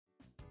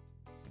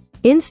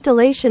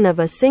Installation of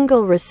a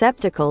single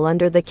receptacle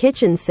under the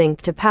kitchen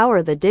sink to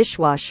power the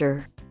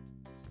dishwasher.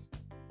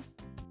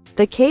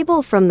 The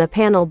cable from the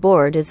panel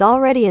board is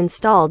already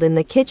installed in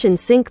the kitchen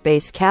sink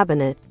base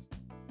cabinet.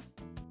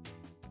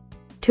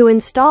 To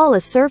install a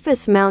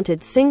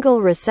surface-mounted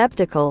single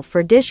receptacle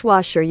for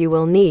dishwasher, you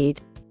will need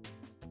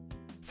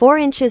 4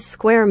 inches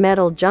square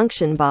metal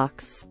junction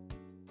box,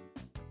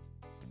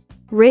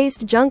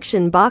 raised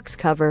junction box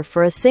cover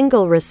for a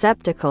single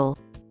receptacle,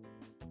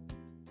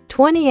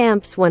 20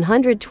 amps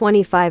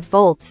 125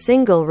 volts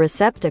single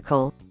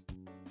receptacle,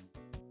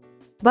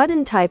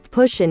 button-type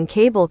push-in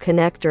cable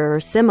connector or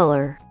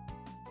similar,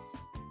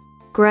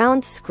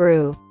 ground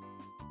screw,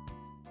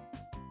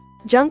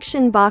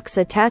 junction box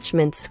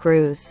attachment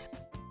screws,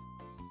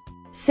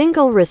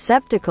 single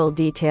receptacle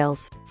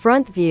details,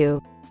 front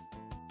view,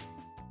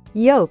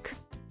 yoke,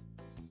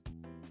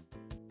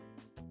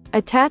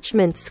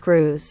 attachment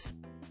screws,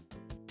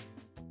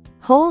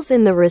 holes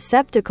in the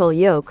receptacle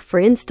yoke for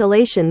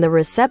installation, the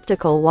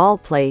receptacle wall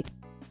plate,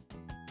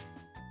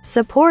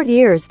 support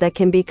ears that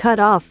can be cut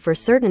off for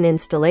certain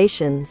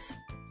installations,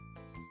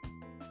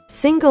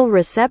 single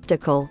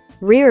receptacle,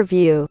 rear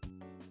view,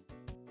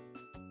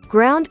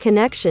 ground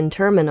connection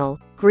terminal,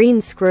 green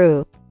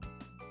screw,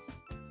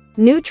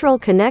 neutral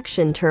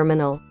connection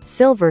terminal,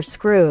 silver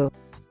screw,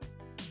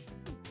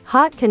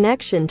 hot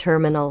connection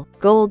terminal,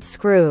 gold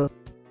screw,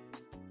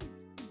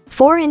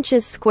 4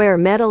 inches square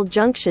metal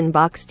junction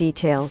box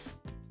details.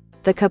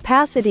 The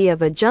capacity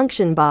of a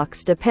junction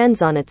box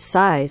depends on its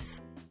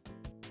size.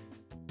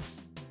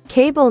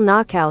 Cable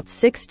knockouts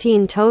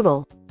 16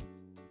 total.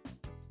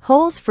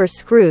 Holes for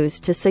screws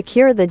to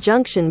secure the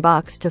junction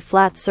box to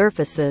flat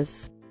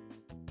surfaces.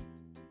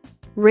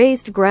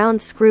 Raised ground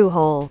screw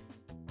hole.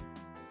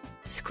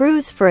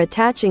 Screws for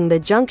attaching the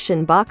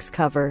junction box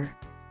cover.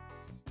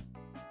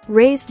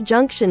 Raised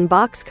junction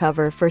box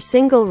cover for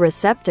single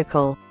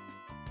receptacle.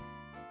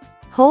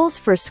 Holes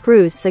for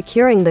screws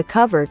securing the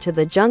cover to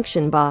the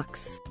junction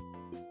box.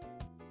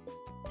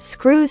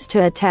 Screws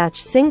to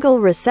attach single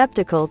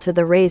receptacle to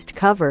the raised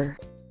cover.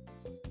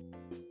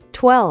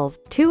 12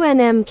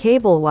 2nm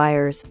cable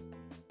wires.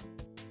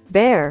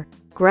 Bare,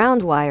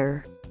 ground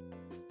wire.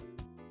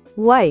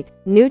 White,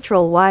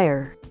 neutral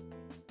wire.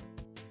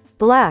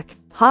 Black,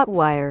 hot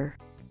wire.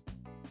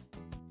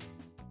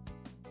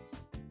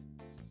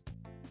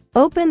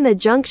 Open the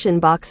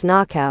junction box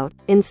knockout,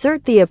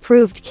 insert the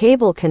approved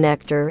cable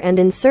connector and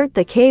insert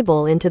the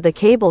cable into the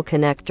cable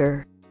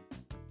connector.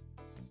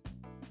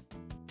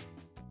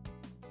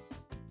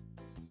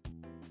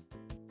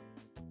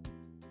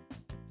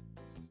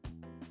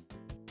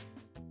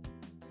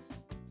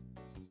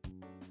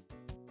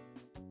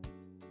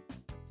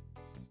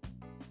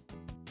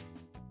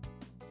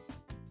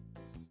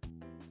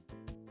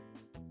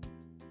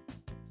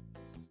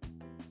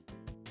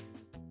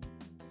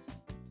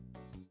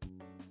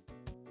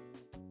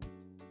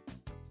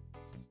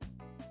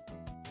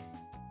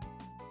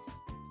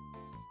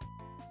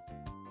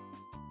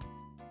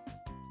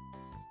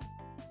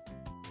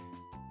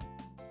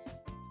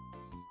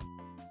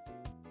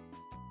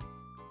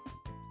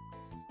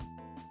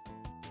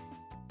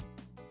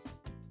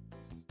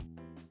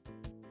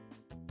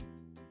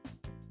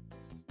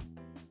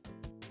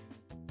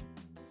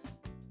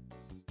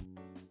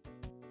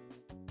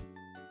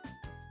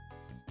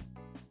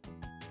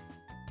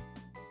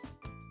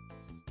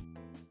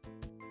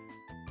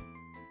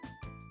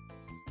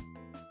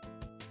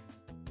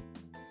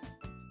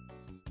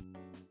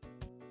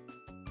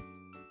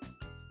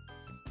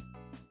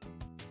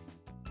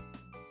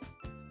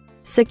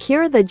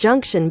 Secure the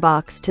junction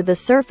box to the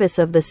surface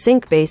of the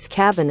sink base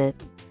cabinet.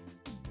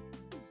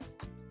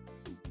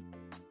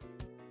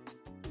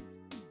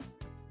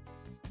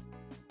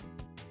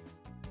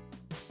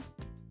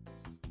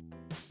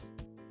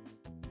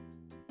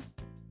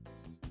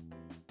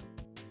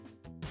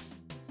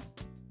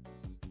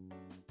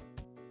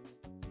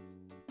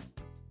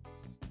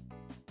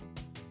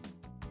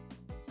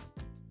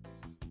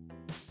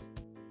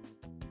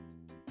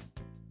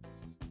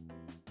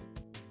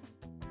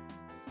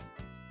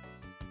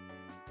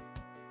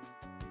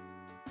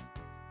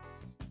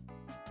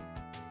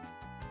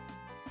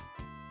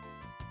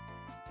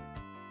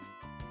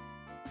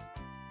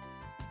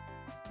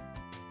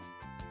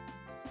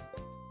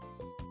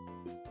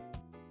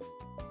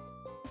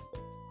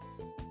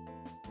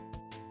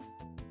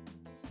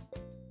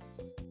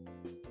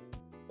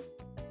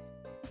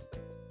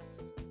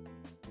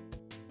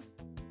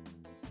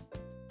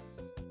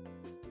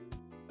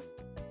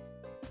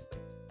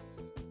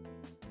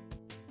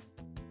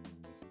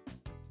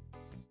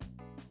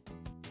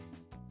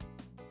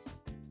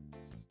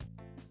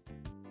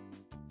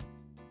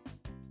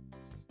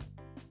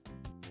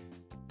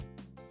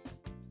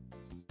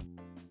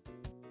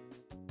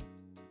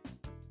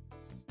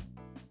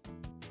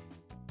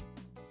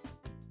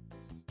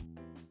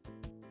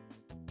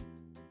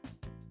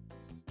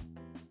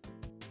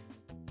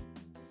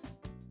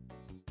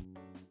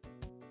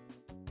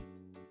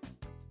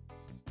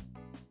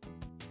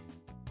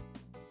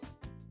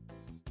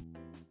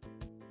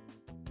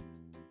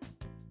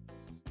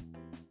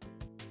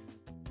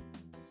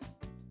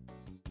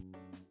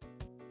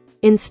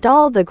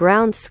 Install the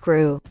ground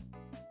screw.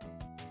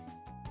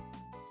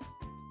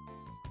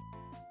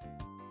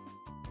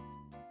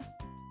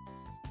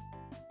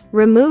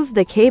 Remove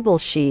the cable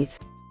sheath.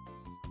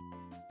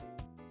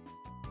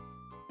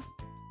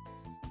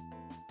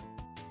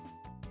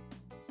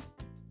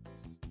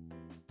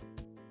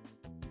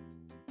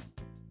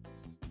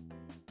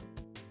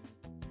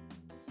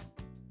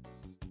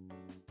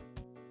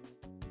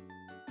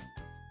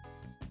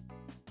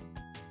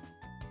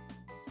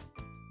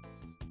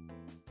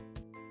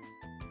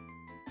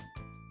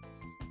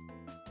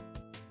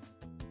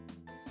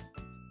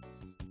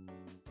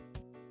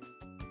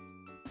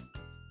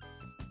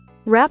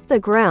 Wrap the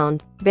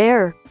ground,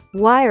 bare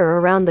wire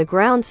around the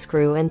ground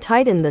screw and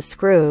tighten the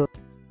screw.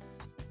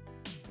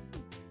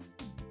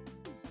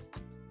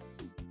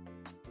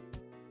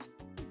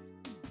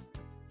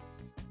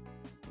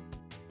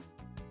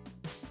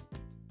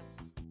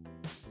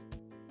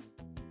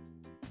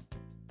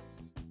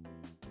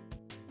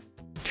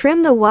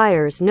 Trim the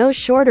wires no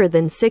shorter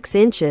than 6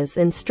 inches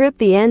and strip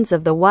the ends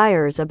of the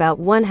wires about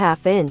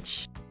 1/2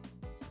 inch.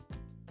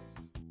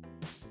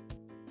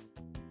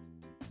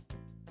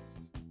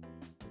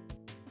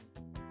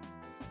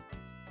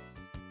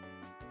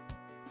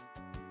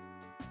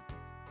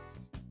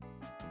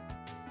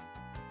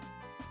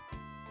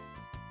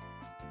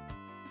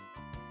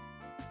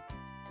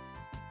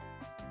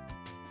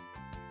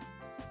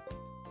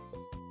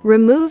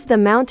 Remove the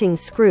mounting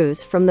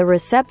screws from the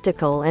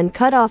receptacle and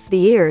cut off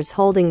the ears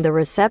holding the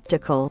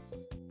receptacle.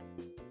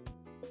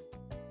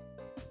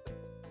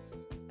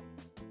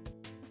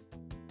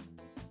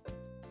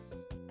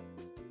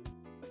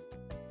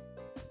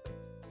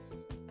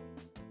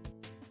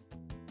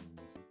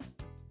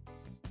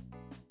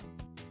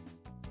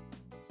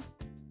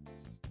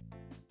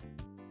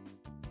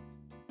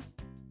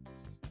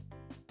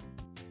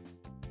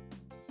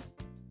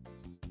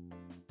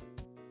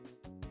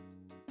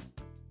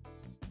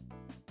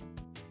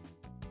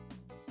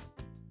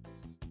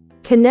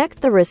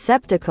 Connect the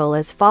receptacle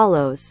as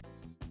follows.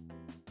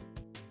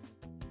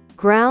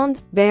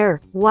 Ground,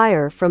 bare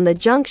wire from the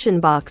junction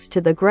box to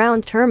the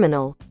ground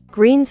terminal,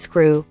 green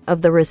screw,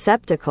 of the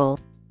receptacle.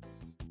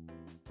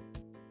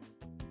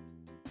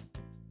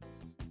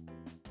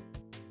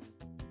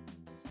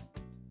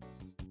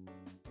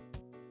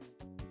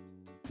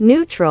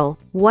 Neutral,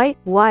 white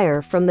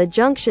wire from the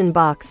junction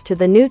box to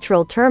the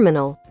neutral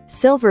terminal,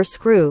 silver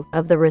screw,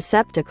 of the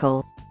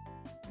receptacle.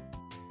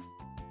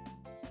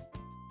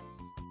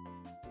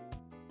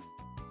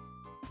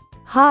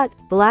 Hot,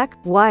 black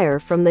wire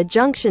from the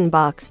junction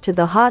box to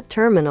the hot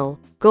terminal,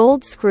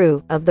 gold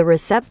screw, of the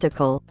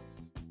receptacle.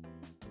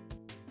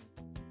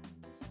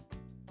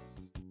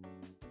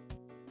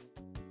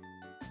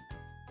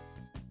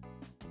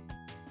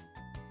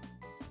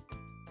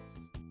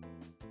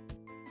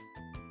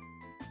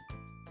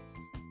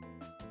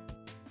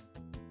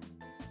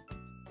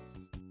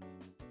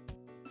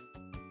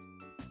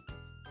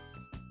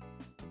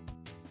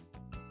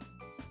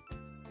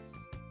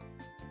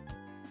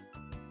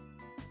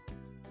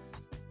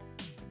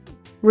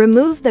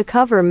 Remove the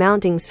cover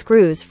mounting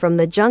screws from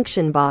the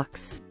junction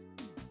box.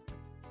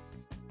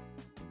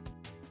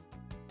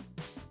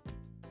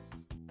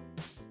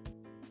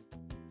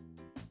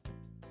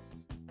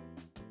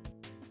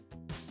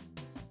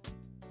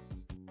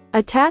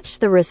 Attach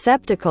the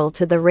receptacle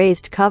to the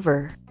raised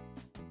cover.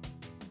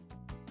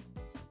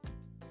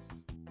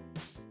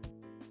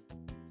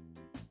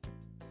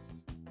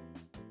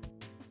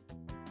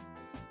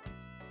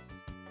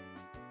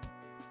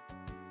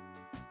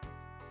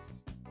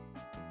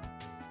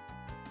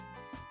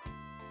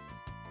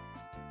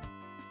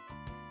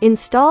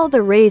 Install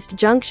the raised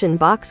junction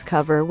box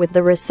cover with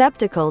the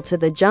receptacle to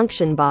the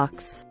junction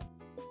box.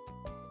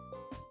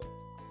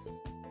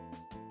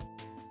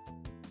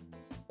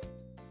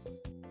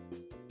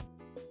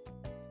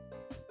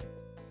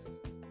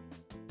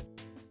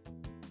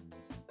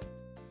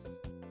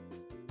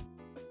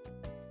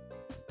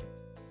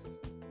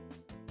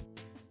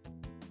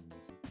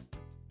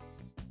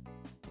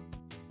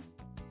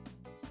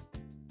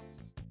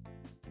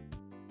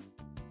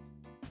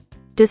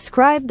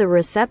 Describe the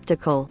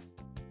receptacle.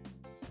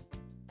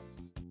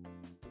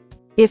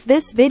 If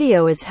this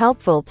video is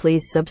helpful,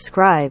 please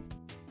subscribe.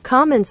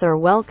 Comments are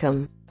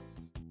welcome.